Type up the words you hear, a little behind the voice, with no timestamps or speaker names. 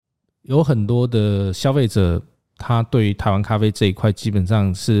有很多的消费者他对于台湾咖啡这一块基本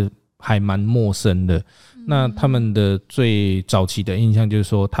上是还蛮陌生的。那他们的最早期的印象就是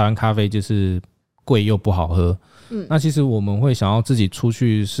说台湾咖啡就是贵又不好喝。那其实我们会想要自己出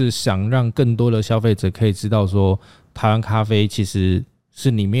去，是想让更多的消费者可以知道说台湾咖啡其实是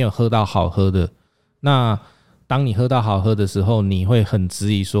你没有喝到好喝的。那当你喝到好喝的时候，你会很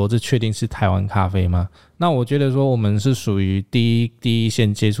质疑说这确定是台湾咖啡吗？那我觉得说我们是属于第一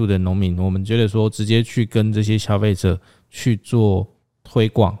线接触的农民，我们觉得说直接去跟这些消费者去做推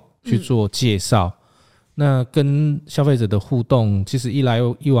广，去做介绍。那跟消费者的互动，其实一来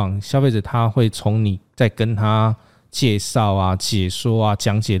一往，消费者他会从你在跟他介绍啊、解说啊、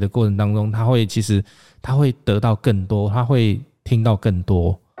讲解的过程当中，他会得到更多，他会听到更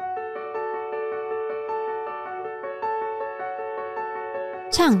多。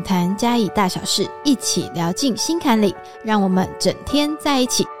畅谈嘉义大小事，一起聊进心坎里，让我们整天在一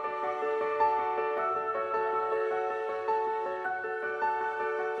起。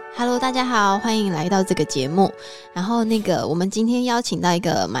Hello， 大家好，欢迎来到这个节目。然后我们今天邀请到一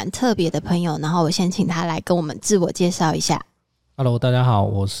个蛮特别的朋友，然后我先请他来跟我们自我介绍一下。Hello， 大家好，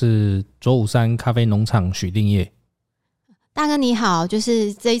我是卓武山咖啡农场许定业。大哥你好，就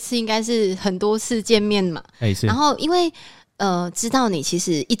是这一次应该是很多次见面嘛。是。然后因为知道你其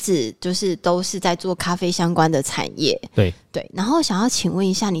实一直就是都是在做咖啡相关的产业。对。然后想要请问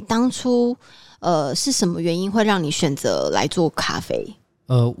一下，你当初是什么原因会让你选择来做咖啡？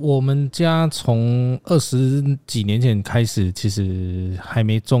我们家从20几年前开始，其实还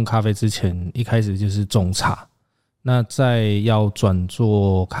没种咖啡之前，一开始就是种茶。那在要转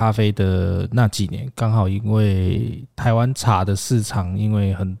做咖啡的那几年，刚好因为台湾茶的市场，因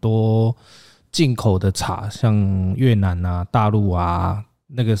为很多进口的茶，像越南啊、大陆啊，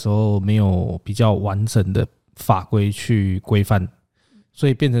那个时候没有比较完整的法规去规范，所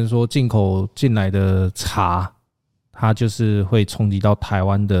以变成说进口进来的茶，它就是会冲击到台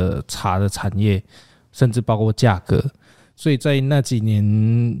湾的茶的产业，甚至包括价格。所以在那几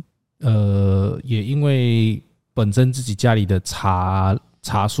年，也因为本身自己家里的茶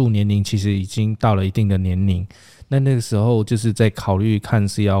树年龄其实已经到了一定的年龄，那个时候就是在考虑看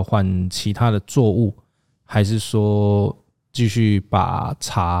是要换其他的作物，还是说继续把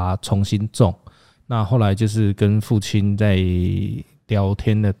茶重新种。那后来就是跟父亲在聊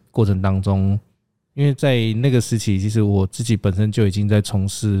天的过程当中，因为在那个时期，其实我自己本身就已经在从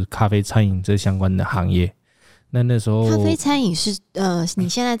事咖啡餐饮这相关的行业。那时候咖啡餐饮是你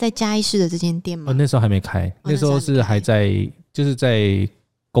现在在嘉义市的这间店吗？那时候还没开，那时候是还在就是在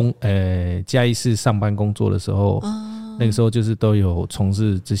嘉义市上班工作的时候，那个时候就是都有从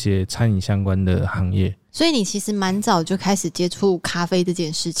事这些餐饮相关的行业。所以你其实蛮早就开始接触咖啡这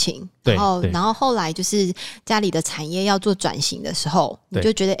件事情。对。然后后来就是家里的产业要做转型的时候，你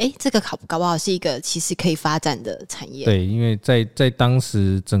就觉得这个搞不好是一个其实可以发展的产业。对，因为在当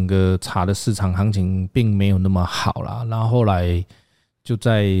时整个茶的市场行情并没有那么好啦，然后后来就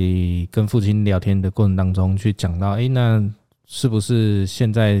在跟父亲聊天的过程当中去讲到，那是不是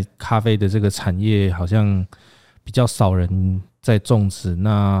现在咖啡的这个产业好像比较少人在种植，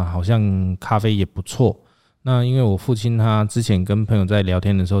那好像咖啡也不错。那因为我父亲他之前跟朋友在聊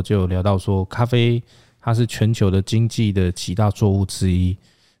天的时候就有聊到说，咖啡它是全球的经济的几大作物之一。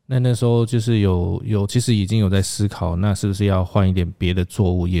那时候就是其实已经有在思考，那是不是要换一点别的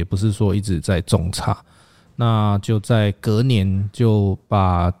作物，也不是说一直在种茶。那就在隔年就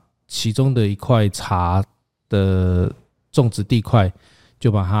把其中的一块茶的种植地块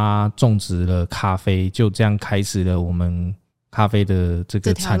就把它种植了咖啡，就这样开始了我们咖啡的这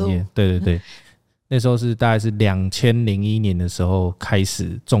个产业。对。那时候是大概是2001年的时候开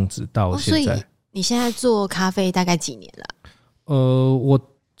始种植到现在。所以你现在做咖啡大概几年了？我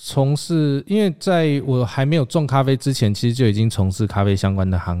从事，因为在我还没有种咖啡之前，其实就已经从事咖啡相关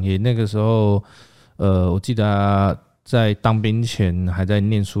的行业。那个时候我记得在当兵前还在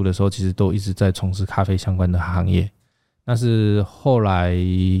念书的时候，其实都一直在从事咖啡相关的行业。但是后来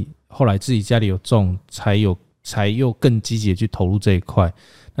自己家里有种，才又更积极的去投入这一块。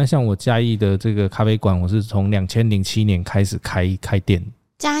那像我嘉义的这个咖啡馆，我是从2007年开始开店。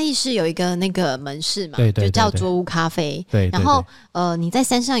嘉义市有一个那个门市嘛，对，就叫卓武咖啡。对。然后你在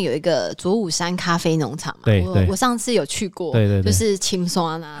山上有一个卓武山咖啡农场嘛？对。我上次有去过。对。就是青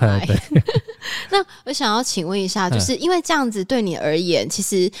酸啊来。那我想要请问一下，就是因为这样子对你而言，其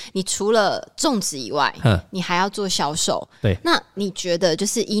实你除了种植以外，你还要做销售。对。那你觉得就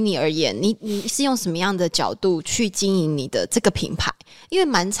是以你而言，你是用什么样的角度去经营你的这个品牌？因为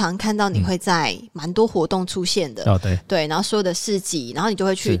蛮常看到你会在蛮多活动出现的。对。然后所有的市集，然后你就会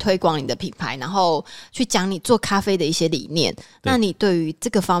会去推广你的品牌，然后去讲你做咖啡的一些理念。那你对于这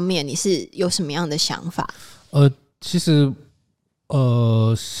个方面你是有什么样的想法？其实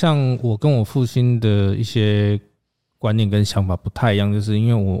像我跟我父亲的一些观念跟想法不太一样，就是因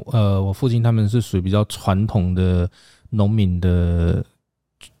为我父亲他们是属于比较传统的农民的，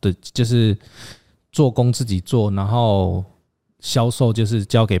就是做工自己做，然后销售就是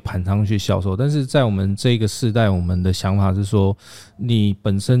交给盘商去销售。但是在我们这个世代，我们的想法是说，你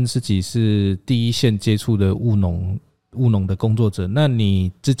本身自己是第一线接触的务农的工作者，那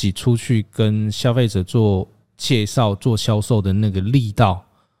你自己出去跟消费者做介绍、做销售的那个力道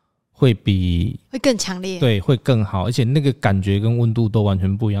会更强烈，对，会更好，而且那个感觉跟温度都完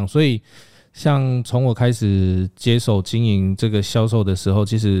全不一样。所以像从我开始接手经营这个销售的时候，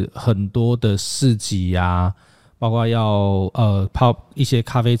其实很多的市集啊，包括要跑一些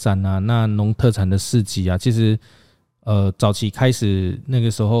咖啡展啊，那农特产的市集啊，其实早期开始那个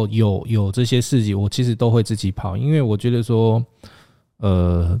时候有这些市集，我其实都会自己跑，因为我觉得说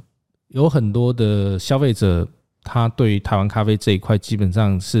有很多的消费者他对于台湾咖啡这一块基本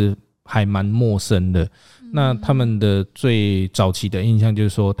上是还蛮陌生的。那他们的最早期的印象就是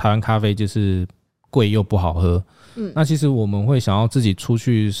说台湾咖啡就是贵又不好喝。那其实我们会想要自己出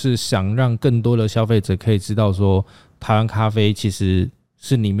去，是想让更多的消费者可以知道说台湾咖啡其实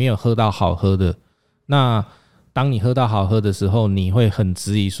是你没有喝到好喝的。那当你喝到好喝的时候，你会很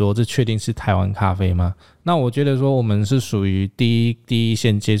质疑说这确定是台湾咖啡吗？那我觉得说我们是属于第一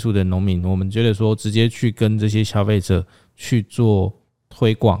线接触的农民，我们觉得说直接去跟这些消费者去做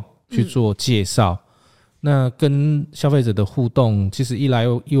推广，去做介绍，那跟消费者的互动，其实一来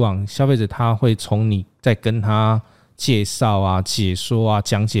一往，消费者他会从你在跟他介绍啊、解说啊、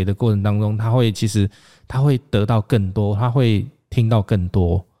讲解的过程当中，他会得到更多，他会听到更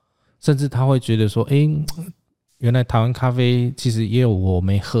多，甚至他会觉得说原来台湾咖啡其实也有我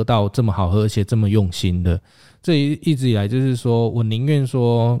没喝到这么好喝而且这么用心的。这一直以来就是说我宁愿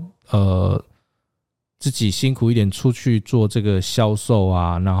说自己辛苦一点出去做这个销售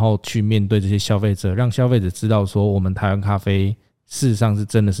啊，然后去面对这些消费者，让消费者知道说我们台湾咖啡事实上是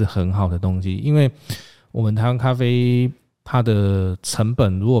真的是很好的东西。因为我们台湾咖啡它的成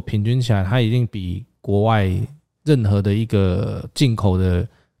本如果平均起来，它一定比国外任何的一个进口的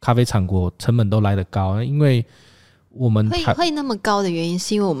咖啡产国成本都来得高。因为我们会那么高的原因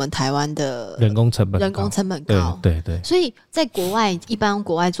是因为我们台湾的人工成本高。对，所以在国外，一般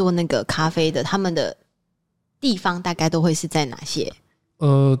国外做那个咖啡的，他们的地方大概都会是在哪些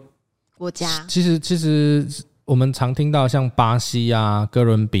国家？其实我们常听到像巴西啊、哥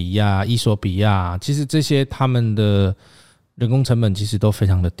伦比亚、伊索比亚，其实这些他们的人工成本其实都非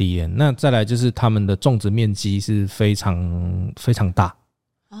常的低。那再来就是他们的种植面积是非常非常大。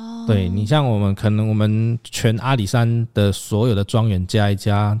对，你像我们全阿里山的所有的庄园加一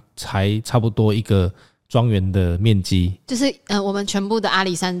加，才差不多一个庄园的面积，就是我们全部的阿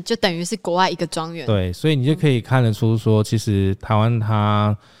里山就等于是国外一个庄园。对，所以你就可以看得出说，其实台湾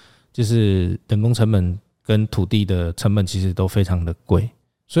它就是人工成本跟土地的成本其实都非常的贵。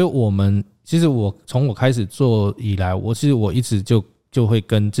所以其实我从我开始做以来，其实我一直就会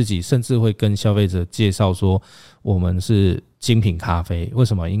跟自己，甚至会跟消费者介绍说我们是精品咖啡。为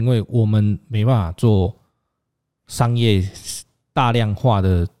什么？因为我们没办法做商业大量化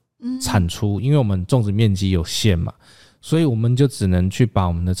的产出，因为我们种植面积有限嘛，所以我们就只能去把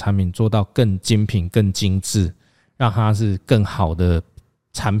我们的产品做到更精品、更精致，让它是更好的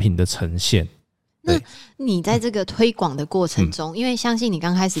产品的呈现。那你在这个推广的过程中，因为相信你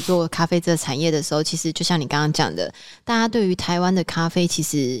刚开始做咖啡这个产业的时候，其实就像你刚刚讲的，大家对于台湾的咖啡其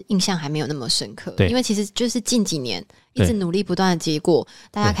实印象还没有那么深刻。因为其实就是近几年一直努力不断的结果，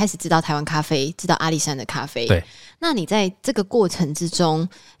大家开始知道台湾咖啡，知道阿里山的咖啡。对，那你在这个过程之中，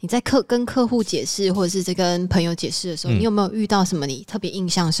你在跟客户解释或者是在跟朋友解释的时候，你有没有遇到什么你特别印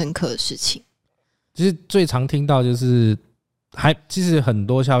象深刻的事情？其实最常听到就是其实很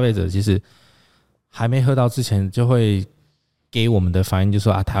多消费者其实还没喝到之前就会给我们的反应就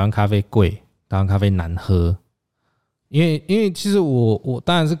说台湾咖啡贵，台湾咖啡难喝。因为其实我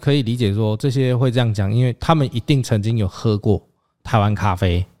当然是可以理解说这些会这样讲，因为他们一定曾经有喝过台湾咖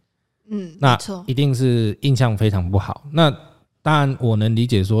啡，那一定是印象非常不好。那当然我能理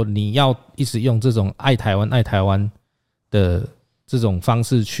解说你要一直用这种爱台湾的这种方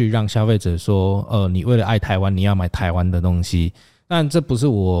式去让消费者说你为了爱台湾你要买台湾的东西，但这不是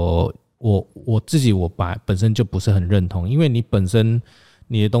我自己本身就不是很认同。因为你本身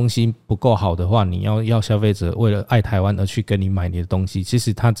你的东西不够好的话，你要消费者为了爱台湾而去跟你买你的东西，其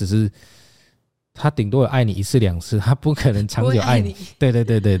实他顶多有爱你一次两次，他不可能长久爱你。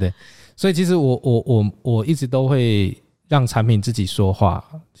对，所以其实我一直都会让产品自己说话。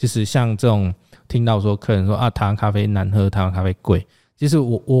其实像这种听到说客人说台湾咖啡难喝，台湾咖啡贵，其实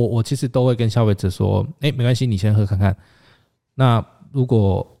我其实都会跟消费者说，没关系，你先喝看看。那如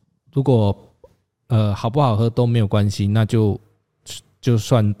果好不好喝都没有关系，那就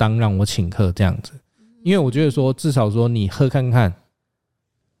算当让我请客这样子。因为我觉得说至少说你喝看看，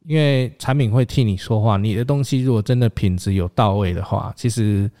因为产品会替你说话，你的东西如果真的品质有到位的话，其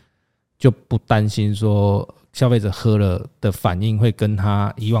实就不担心说消费者喝了的反应会跟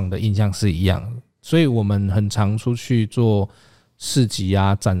他以往的印象是一样的。所以我们很常出去做市集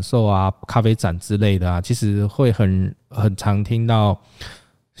啊、展售啊、咖啡展之类的啊，其实会很常听到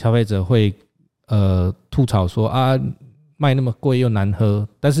消费者会吐槽说卖那么贵又难喝。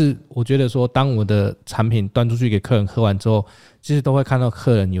但是我觉得说当我的产品端出去给客人喝完之后，其实都会看到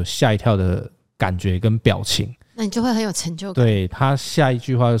客人有吓一跳的感觉跟表情，那你就会很有成就感。对，他下一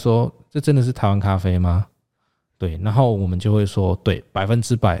句话就说这真的是台湾咖啡吗？对，然后我们就会说对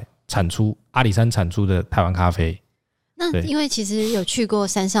，100%产出阿里山产出的台湾咖啡。那因为其实有去过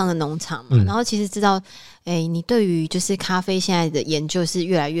山上的农场嘛，然后其实知道你对于就是咖啡现在的研究是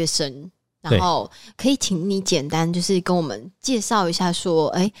越来越深，然后可以请你简单就是跟我们介绍一下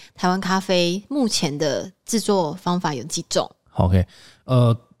说台湾咖啡目前的制作方法有几种。 OK，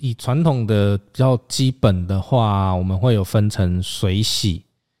 以传统的比较基本的话，我们会有分成水洗，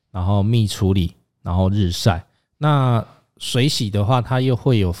然后蜜处理，然后日晒。那水洗的话，它又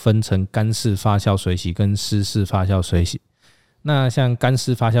会有分成干式发酵水洗跟湿式发酵水洗。那像干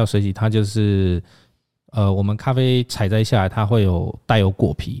式发酵水洗，它就是我们咖啡采摘下来，它会带有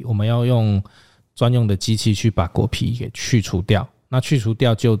果皮，我们要用专用的机器去把果皮给去除掉。那去除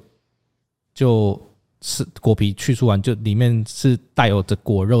掉就是果皮去除完，就里面是带有着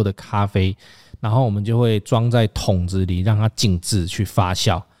果肉的咖啡，然后我们就会装在桶子里，让它静置去发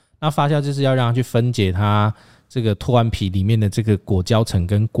酵。那发酵就是要让它去分解它这个脱完皮里面的这个果胶层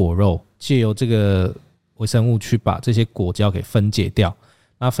跟果肉，藉由这个微生物去把这些果胶给分解掉。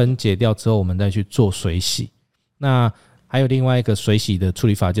那分解掉之后，我们再去做水洗。那还有另外一个水洗的处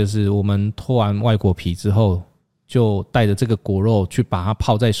理法，就是我们脱完外果皮之后，就带着这个果肉去把它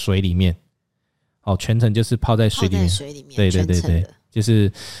泡在水里面。全程就是泡在水里面。对对对对，就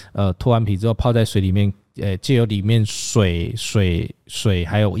是脱完皮之后泡在水里面，藉由里面水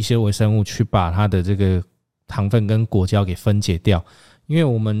还有一些微生物去把它的这个糖分跟果胶给分解掉。因为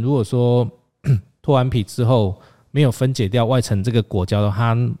我们如果说脱完皮之后没有分解掉外层这个果胶的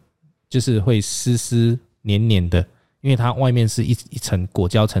话，它就是会湿湿黏黏的，因为它外面是一层果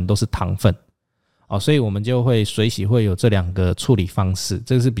胶层都是糖分。所以我们就会水洗会有这两个处理方式，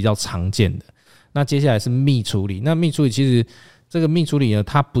这个是比较常见的。那接下来是蜜处理。那蜜处理其实这个蜜处理呢，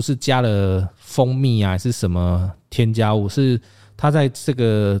它不是加了蜂蜜还是什么添加物，是它在这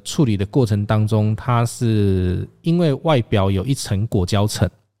个处理的过程当中，它是因为外表有一层果胶层，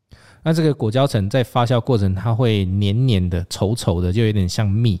那这个果胶层在发酵过程它会黏黏的稠稠的，就有点像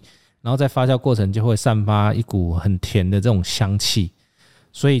蜜，然后在发酵过程就会散发一股很甜的这种香气。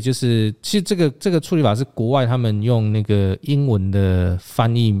所以就是其实这个处理法是国外他们用那个英文的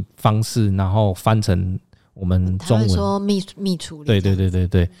翻译方式，然后翻成我们中文，他会说蜜处理。对对对对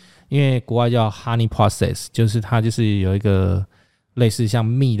对，因为国外叫 honey process， 就是它就是有一个类似像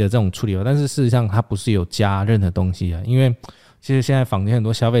蜜的这种处理法，但是事实上它不是有加任何东西啊。因为其实现在坊间很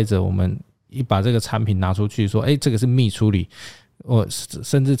多消费者，我们一把这个产品拿出去说这个是蜜处理，我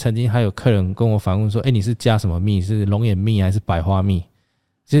甚至曾经还有客人跟我反问说你是加什么蜜，是龙眼蜜还是百花蜜？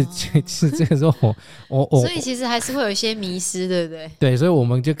其实这个时候所以其实还是会有一些迷思，对不对？对，所以我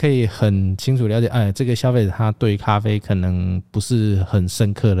们就可以很清楚了解，这个消费者他对咖啡可能不是很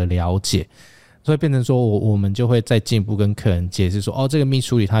深刻的了解，所以变成说我们就会再进一步跟客人解释说，这个蜜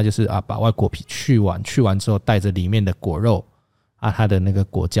处理它就是把外果皮去完之后，带着里面的果肉它的那个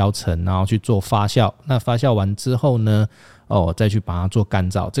果胶层，然后去做发酵。那发酵完之后呢，再去把它做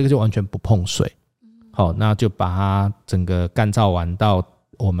干燥，这个就完全不碰水。那就把它整个干燥完到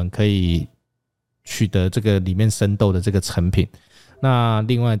我们可以取得这个里面生豆的这个成品。那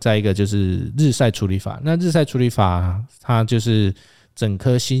另外再一个就是日晒处理法。那日晒处理法它就是整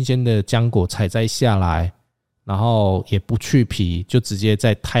颗新鲜的浆果采摘下来，然后也不去皮，就直接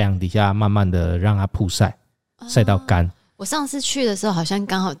在太阳底下慢慢的让它曝晒，晒到干。我上次去的时候好像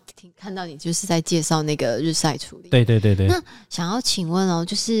刚好看到你就是在介绍那个日晒处理。对对对对。那想要请问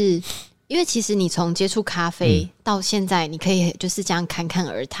就是因为其实你从接触咖啡到现在，你可以就是这样侃侃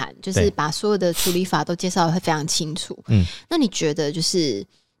而谈，就是把所有的处理法都介绍得会非常清楚。那你觉得就是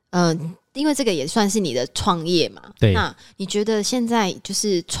因为这个也算是你的创业嘛，对，那你觉得现在就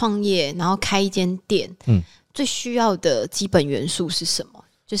是创业然后开一间店，最需要的基本元素是什么？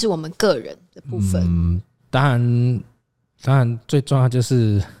就是我们个人的部分。当然当然最重要就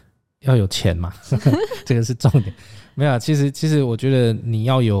是要有钱嘛这个是重点。没有，其实我觉得你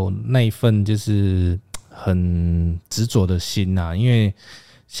要有那一份就是很执着的心啊，因为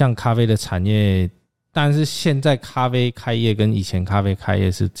像咖啡的产业，但是现在咖啡开业跟以前咖啡开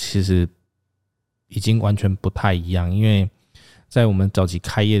业是其实已经完全不太一样，因为在我们早期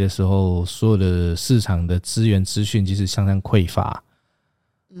开业的时候，所有的市场的资源资讯其实相当匮乏。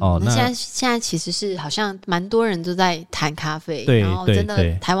那现在其实是好像蛮多人都在谈咖啡，对，然后真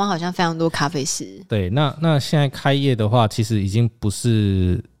的台湾好像非常多咖啡师。对，那现在开业的话，其实已经不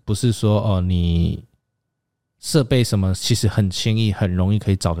是说你设备什么其实很轻易很容易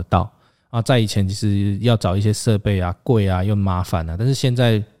可以找得到啊。在以前其实要找一些设备啊贵啊又麻烦啊，但是现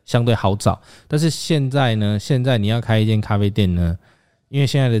在相对好找。但是现在你要开一间咖啡店呢，因为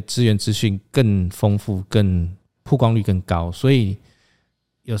现在的资源资讯更丰富，更曝光率更高，所以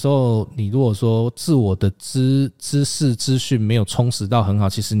有时候你如果说自我的知识资讯没有充实到很好，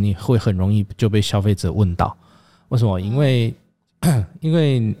其实你会很容易就被消费者问到。为什么？因为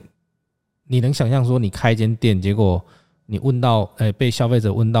你能想象说你开一间店，结果你问到被消费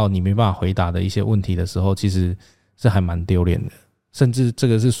者问到你没办法回答的一些问题的时候，其实是还蛮丢脸的，甚至这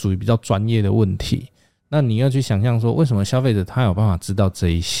个是属于比较专业的问题。那你要去想象说为什么消费者他有办法知道这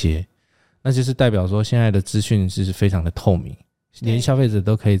一些，那就是代表说现在的资讯是非常的透明，连消费者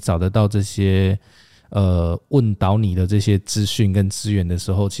都可以找得到这些问倒你的这些资讯跟资源的时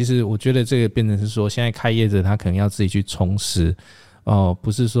候，其实我觉得这个变成是说现在开业者他可能要自己去充实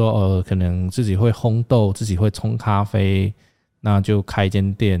不是说可能自己会烘豆，自己会冲咖啡，那就开一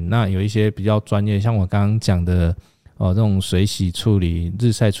间店。那有一些比较专业，像我刚刚讲的这种水洗处理、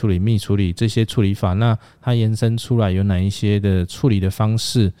日晒处理、蜜处理这些处理法，那它延伸出来有哪一些的处理的方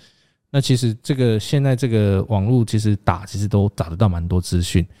式？那其实现在这个网络其实都打得到蛮多资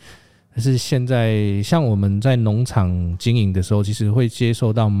讯。但是现在像我们在农场经营的时候，其实会接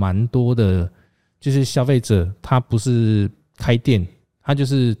受到蛮多的，就是消费者他不是开店，他就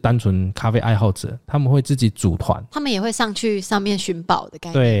是单纯咖啡爱好者，他们会自己组团，他们也会上去上面寻宝的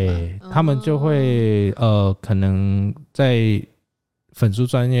概念。对，他们就会可能在粉丝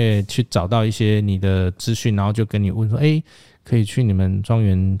专页去找到一些你的资讯，然后就跟你问说可以去你们庄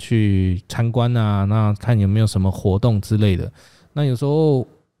园去参观啊，那看有没有什么活动之类的。那有时候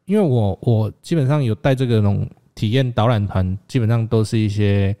因为我基本上有带这个体验导览团，基本上都是一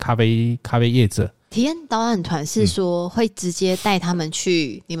些咖啡业者。体验导览团是说会直接带他们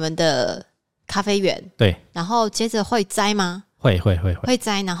去你们的咖啡园，对，然后接着会摘吗？会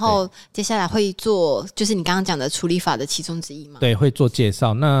摘，然后接下来会做就是你刚刚讲的处理法的其中之一吗？对，会做介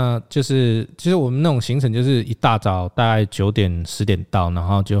绍。那就是其实我们那种行程就是一大早大概9点10点到，然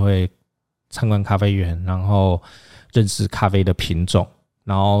后就会参观咖啡园，然后认识咖啡的品种，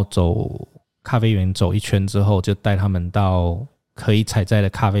然后走咖啡园走一圈之后，就带他们到可以采摘的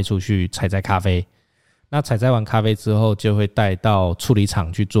咖啡处去采摘咖啡。那采摘完咖啡之后，就会带到处理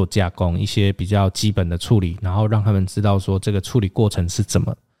厂去做加工，一些比较基本的处理，然后让他们知道说这个处理过程是怎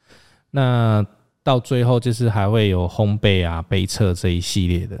么。那到最后就是还会有烘焙啊、杯测这一系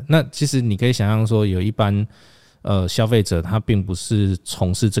列的。那其实你可以想象说，有一般消费者他并不是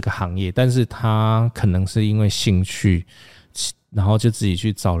从事这个行业，但是他可能是因为兴趣，然后就自己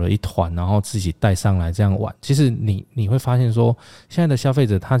去找了一团，然后自己带上来这样玩。其实你会发现说，现在的消费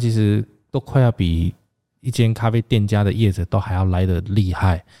者他其实都快要比一间咖啡店家的业者都还要来得厉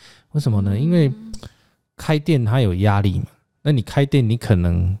害。为什么呢？因为开店它有压力嘛，那你开店你可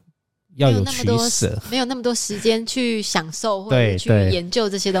能要有取舍，没有那么多时间去享受或者去研究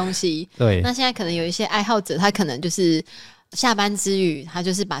这些东西。对，那现在可能有一些爱好者，他可能就是下班之余，他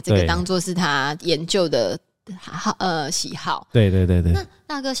就是把这个当作是他研究的喜好。对。那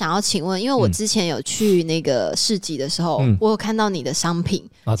大哥想要请问，因为我之前有去那个市集的时候，我有看到你的商品，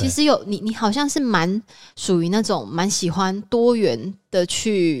其实你好像是蛮属于那种蛮喜欢多元的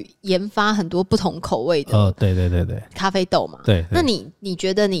去研发很多不同口味的对咖啡豆嘛。对。那你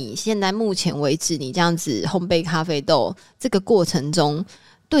觉得你现在目前为止，你这样子烘焙咖啡豆这个过程中，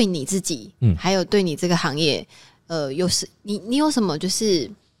对你自己，还有对你这个行业，你有什么就是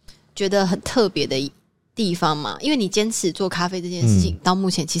觉得很特别的地方嘛？因为你坚持做咖啡这件事情，到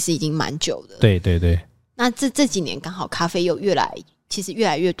目前其实已经蛮久的。对。那这几年刚好咖啡又越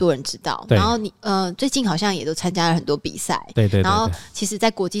来越多人知道，然后你最近好像也都参加了很多比赛，对。然后其实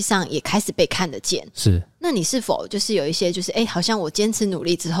在国际上也开始被看得见。是。那你是否就是有一些就是好像我坚持努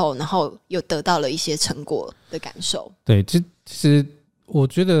力之后，然后又得到了一些成果的感受？对，其实我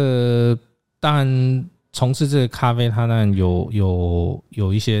觉得当然从事这个咖啡，它当然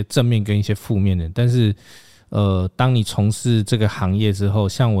有一些正面跟一些负面的，但是当你从事这个行业之后，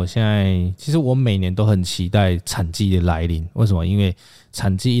像我现在，其实我每年都很期待产季的来临。为什么？因为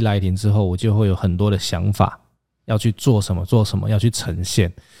产季一来临之后，我就会有很多的想法，要去做什么，要去呈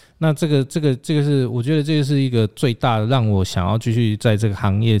现。那这个是，我觉得这个是一个最大的让我想要继续在这个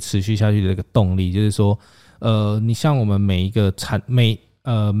行业持续下去的一个动力，就是说，你像我们每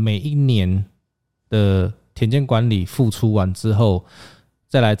一年的田间管理付出完之后，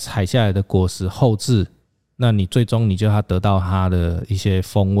再来采下来的果实后制。那你最终你就要得到它的一些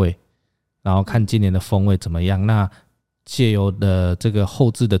风味，然后看今年的风味怎么样。那借由的这个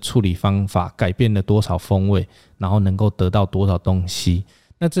后制的处理方法，改变了多少风味，然后能够得到多少东西。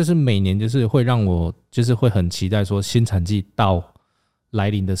那这是每年就是会让我就是会很期待说新产季到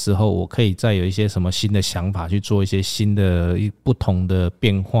来临的时候，我可以再有一些什么新的想法去做一些新的不同的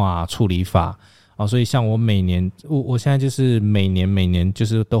变化处理法。所以像我每年我现在就是每年就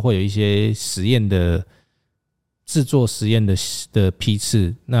是都会有一些实验的制作实验的批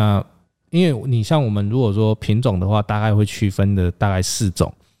次。那因为你像我们如果说品种的话，大概会区分的大概4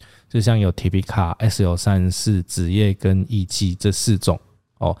种，就像有 Typica、SL34、紫叶跟艺伎这4种。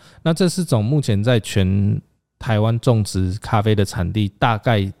那这4种目前在全台湾种植咖啡的产地，大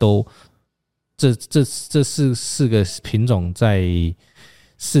概都这四个品种在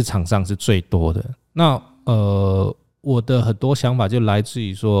市场上是最多的。那我的很多想法就来自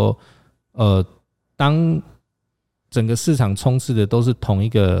于说，当整个市场充斥的都是同一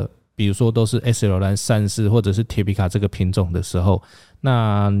个，比如说都是 SL34或者是 Typica 这个品种的时候，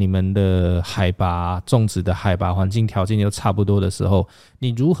那你们的海拔种植的海拔环境条件又差不多的时候，你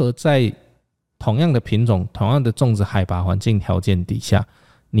如何在同样的品种同样的种植海拔环境条件底下，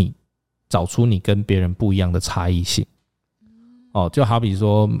你找出你跟别人不一样的差异性？就好比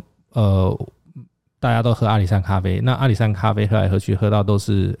说大家都喝阿里山咖啡，那阿里山咖啡喝来喝去喝到都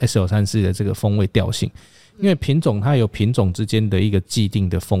是 SL34 的这个风味调性，因为品种它有品种之间的一个既定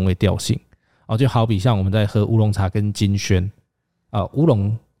的风味调性。就好比像我们在喝乌龙茶跟金萱乌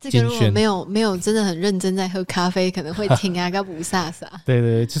龙金萱，这个如果没有真的很认真在喝咖啡，可能会听啊个不飒飒。对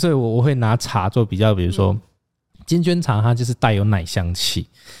对，就是我会拿茶做比较，比如说金萱茶它就是带有奶香气，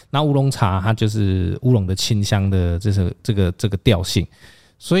那乌龙茶它就是乌龙的清香的这个调性。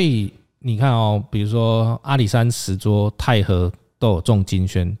所以你看比如说阿里山石桌太和都有种金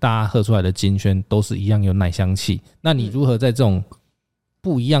萱，大家喝出来的金萱都是一样有奶香气。那你如何在这种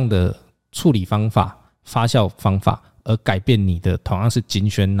不一样的处理方法、发酵方法而改变你的同样是金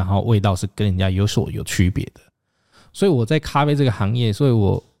萱，然后味道是跟人家有区别的？所以我在咖啡这个行业，所以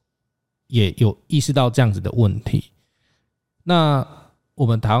我也有意识到这样子的问题。那我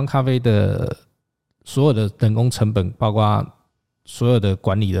们台湾咖啡的所有的人工成本，包括所有的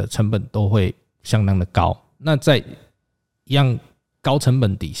管理的成本都会相当的高。那在一样高成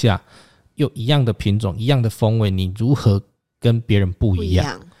本底下，又一样的品种、一样的风味，你如何跟别人不一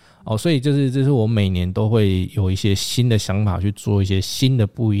样？所以这是我每年都会有一些新的想法去做一些新的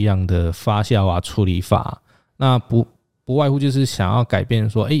不一样的发酵处理法。那不外乎就是想要改变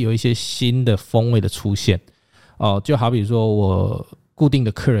说，有一些新的风味的出现。就好比说我固定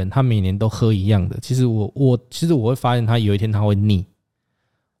的客人，他每年都喝一样的，其实我会发现他有一天他会腻。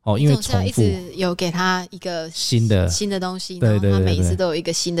因为重复一直有给他一个新的东西，对对对对，然后他每一次都有一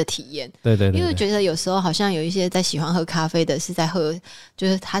个新的体验。对对 对，因为觉得有时候好像有一些在喜欢喝咖啡的，是在喝就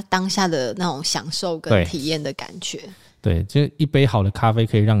是他当下的那种享受跟体验的感觉。对，就一杯好的咖啡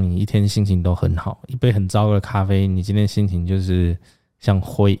可以让你一天心情都很好，一杯很糟糕的咖啡，你今天心情就是像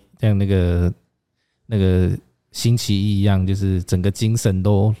灰，像那个星期一一样，就是整个精神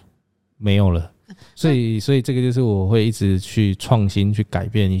都没有了。所以这个就是我会一直去创新，去改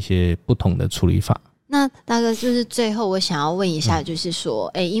变一些不同的处理法。那大哥，就是最后我想要问一下，就是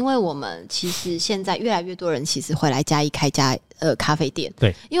说，因为我们其实现在越来越多人其实会来嘉义开家咖啡店，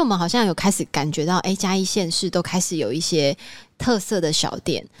对，因为我们好像有开始感觉到，嘉义县市都开始有一些特色的小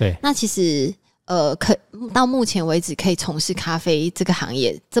店，对。那其实到目前为止可以从事咖啡这个行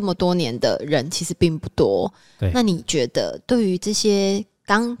业这么多年的人其实并不多，对。那你觉得对于这些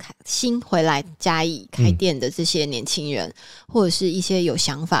刚新回来嘉义开店的这些年轻人，或者是一些有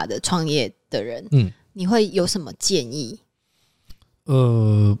想法的创业的人，你会有什么建议？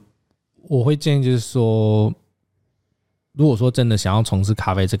我会建议就是说，如果说真的想要从事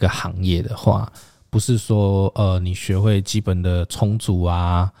咖啡这个行业的话，不是说你学会基本的冲煮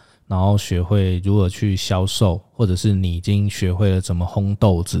然后学会如何去销售，或者是你已经学会了怎么烘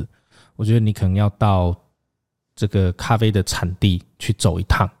豆子，我觉得你可能要到这个咖啡的产地去走一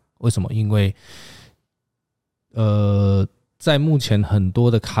趟。为什么？因为在目前很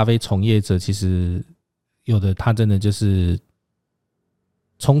多的咖啡从业者，其实有的他真的就是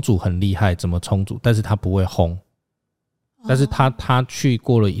冲煮很厉害，怎么冲煮，但是他不会烘。但是他去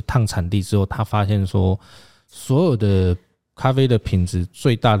过了一趟产地之后，他发现说，所有的咖啡的品质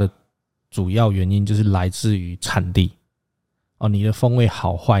最大的主要原因就是来自于产地。你的风味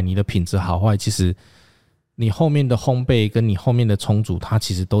好坏，你的品质好坏，其实你后面的烘焙跟你后面的冲煮，它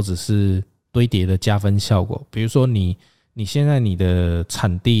其实都只是堆叠的加分效果。比如说你现在你的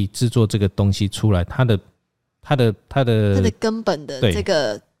产地制作这个东西出来，它的根本的这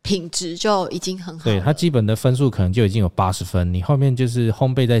个品质就已经很好了。对，它基本的分数可能就已经有80分，你后面就是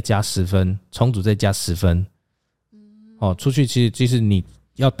烘焙再加10分，冲煮再加10分。出去其实你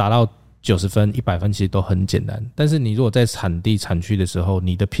要达到90分、100分，其实都很简单。但是你如果在产地产区的时候，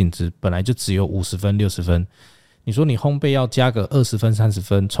你的品质本来就只有50分、60分，你说你烘焙要加个20分、30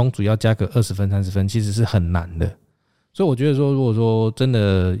分，冲煮要加个20分、30分，其实是很难的。所以我觉得说，如果说真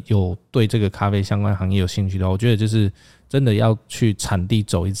的有对这个咖啡相关行业有兴趣的话，我觉得就是真的要去产地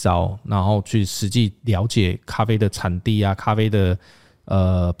走一遭，然后去实际了解咖啡的产地啊，咖啡的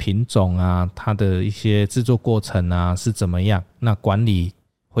品种啊，它的一些制作过程啊是怎么样，那管理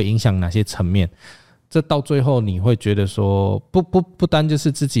会影响哪些层面，这到最后你会觉得说不单就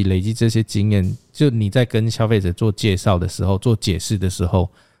是自己累积这些经验，就你在跟消费者做介绍的时候，做解释的时候，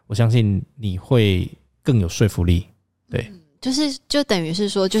我相信你会更有说服力。对，就等于是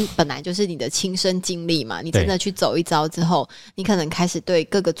说，就本来就是你的亲身经历嘛，你真的去走一遭之后，你可能开始对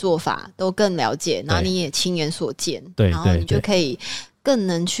各个做法都更了解，然后你也亲眼所见，然后你就可以更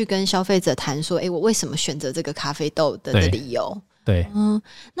能去跟消费者谈说，我为什么选择这个咖啡豆的理由。对，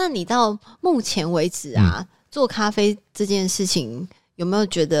那你到目前为止啊，做咖啡这件事情有没有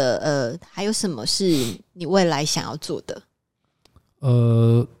觉得还有什么是你未来想要做的？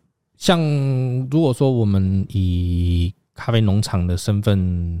像如果说我们以咖啡农场的身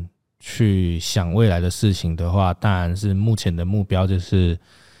份去想未来的事情的话，当然是目前的目标就是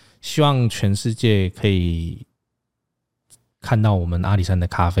希望全世界可以看到我们阿里山的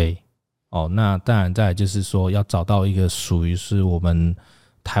咖啡。那当然再来就是说要找到一个属于是我们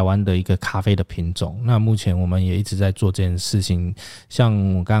台湾的一个咖啡的品种。那目前我们也一直在做这件事情，像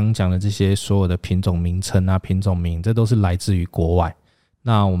我刚刚讲的这些所有的品种名称啊、品种名，这都是来自于国外。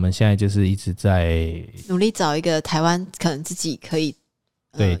那我们现在就是一直在努力找一个台湾可能自己可以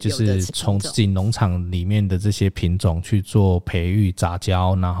对，就是从自己农场里面的这些品种去做培育、杂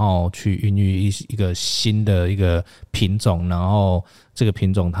交，然后去孕育一个新的一个品种，然后这个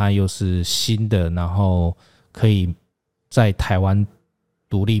品种它又是新的，然后可以在台湾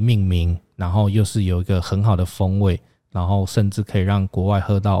独立命名，然后又是有一个很好的风味，然后甚至可以让国外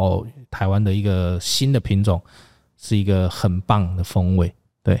喝到台湾的一个新的品种，是一个很棒的风味。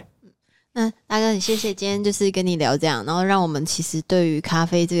对，那大哥很谢谢今天就是跟你聊这样，然后让我们其实对于咖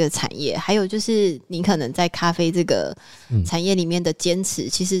啡这个产业，还有就是你可能在咖啡这个产业里面的坚持，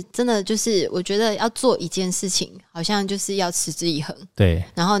其实真的就是我觉得要做一件事情好像就是要持之以恒。对，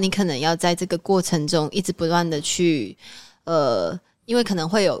然后你可能要在这个过程中一直不断的去因为可能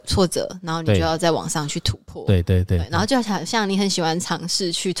会有挫折，然后你就要在往上去突破。对对 对，然后就像你很喜欢尝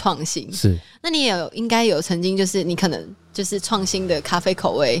试去创新，是，那你也应该有曾经就是你可能就是创新的咖啡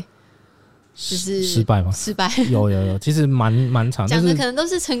口味就是失败吗？失败有，其实蛮长，讲的可能都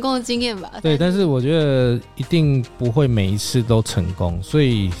是成功的经验吧。对，但是我觉得一定不会每一次都成功，所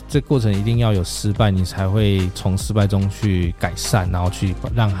以这过程一定要有失败，你才会从失败中去改善，然后去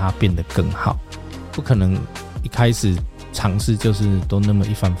让它变得更好。不可能一开始尝试就是都那么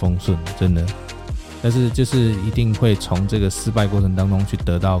一帆风顺，真的。但是就是一定会从这个失败过程当中去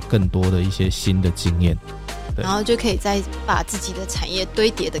得到更多的一些新的经验，然后就可以再把自己的产业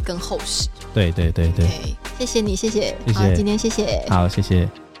堆叠得更厚实。对，谢谢你，谢谢，好，今天谢谢，好，谢谢。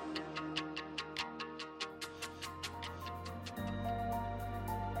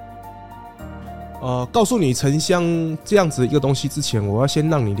告诉你沉香这样子一个东西之前，我要先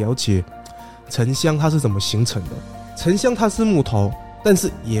让你了解沉香它是怎么形成的。沉香它是木头，但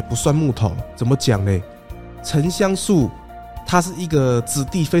是也不算木头，怎么讲呢？沉香树它是一个质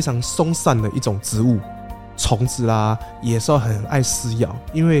地非常松散的一种植物，虫子啦、野兽很爱撕咬，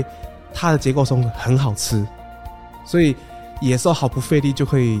因为它的结构松很好吃，所以野兽毫不费力就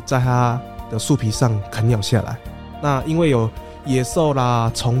可以在它的树皮上啃咬下来。那因为有野兽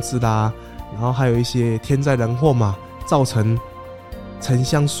啦、虫子啦，然后还有一些天灾人祸嘛，造成沉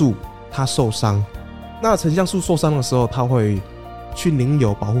香树它受伤。那沉香树受伤的时候，它会去凝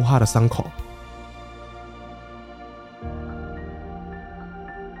油保护它的伤口，